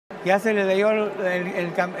Ya se les dio el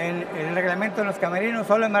reglamento en los camerinos.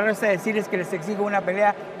 Solo me resta decirles que les exijo una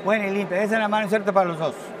pelea buena y limpia. Esa es la mano cierta para los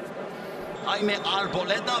dos. Jaime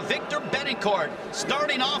Arboleda, Victor Betancourt,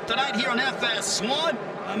 starting off tonight here on FS1.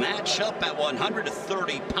 A matchup at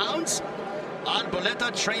 130 pounds.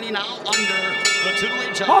 Arboleda training now under the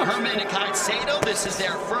tutelage of Herman and Caicedo. This is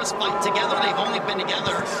their first fight together. They've only been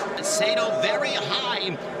together. Caicedo very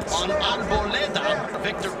high on Arboleda.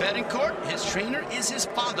 Victor Betancourt, his trainer is his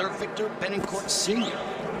father, Victor Betancourt Sr.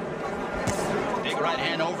 Big right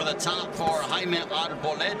hand over the top for Jaime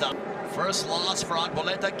Arboleda. First loss for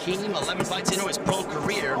Arboleda came 11 fights into his pro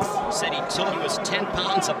career. Said he was 10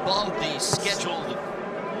 pounds above the scheduled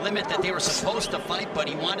limit that they were supposed to fight, but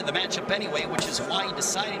he wanted the matchup anyway, which is why he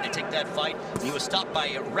decided to take that fight. And he was stopped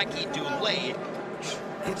by Ricky Dulay.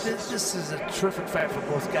 This is a terrific fight for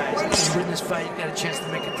both guys. You win this fight, you got a chance to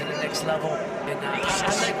make it to the next level. And I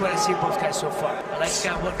like what I see both guys so far. I like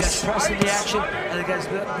one guy's pressing the action, and the guy's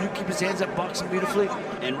you keep his hands up, boxing beautifully.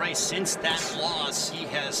 And Ray, since that loss, he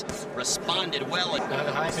has responded well.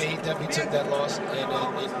 Jaime, he definitely took that loss and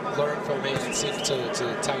learned from it and seemed to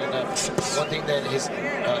tighten up. One thing that his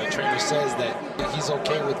trainer says that he's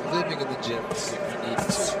okay with living in the gym if he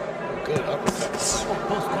needs to. Good uppercuts.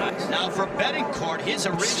 Now for Betancourt, his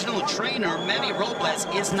original trainer, Manny Robles,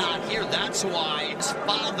 is not here. That's why his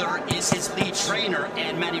father is his lead trainer,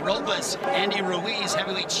 and Manny Robles, Andy Ruiz,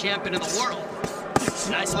 heavyweight champion of the world.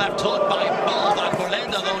 Nice left hook by both.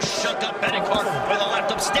 Arboleda, though, shook up Betancourt with a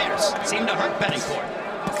left upstairs. Seemed to hurt Betancourt.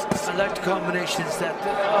 I like the combinations that,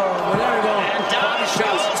 well, there we go. And down body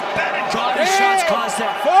shots. Betancourt. Body shots caused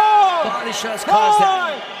that. Body shots caused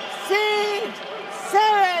that.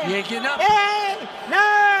 7, yanking up. 8,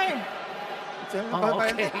 9.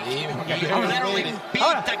 Okay. He literally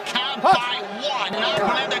beat the count by 1. And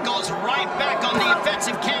Arboleda goes right back on the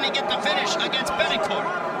offensive. Can he get the finish against Betancourt?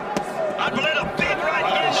 Arboleda, big right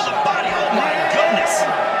hand to the body. Oh my goodness.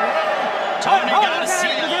 Tony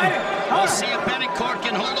Garcia. We'll see if Betancourt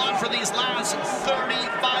can hold on for these last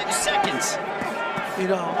 35 seconds. You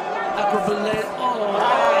know, Arboleda.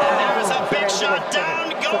 There's a big shot.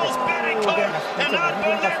 Down goes Betancourt. And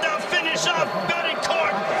Arboleda finish off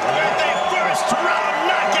Betancourt with a first-round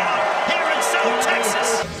knockout here in South Texas.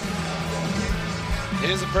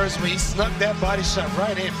 Here's the first one. He snuck that body shot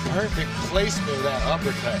right in. Perfect placement of that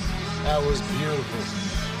uppercut. That was beautiful.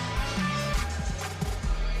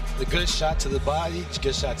 The good shot to the body,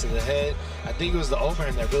 good shot to the head. I think it was the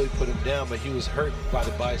overhand that really put him down, but he was hurt by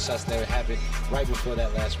the body shots that happened right before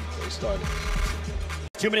that last replay started.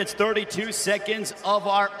 2 minutes, 32 seconds of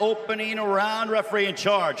our opening round. Referee in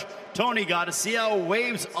charge, Tony Garcia,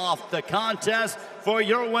 waves off the contest for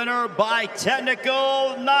your winner by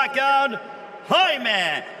technical knockout,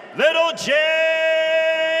 Jaime Little James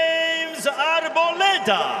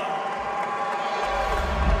Arboleda.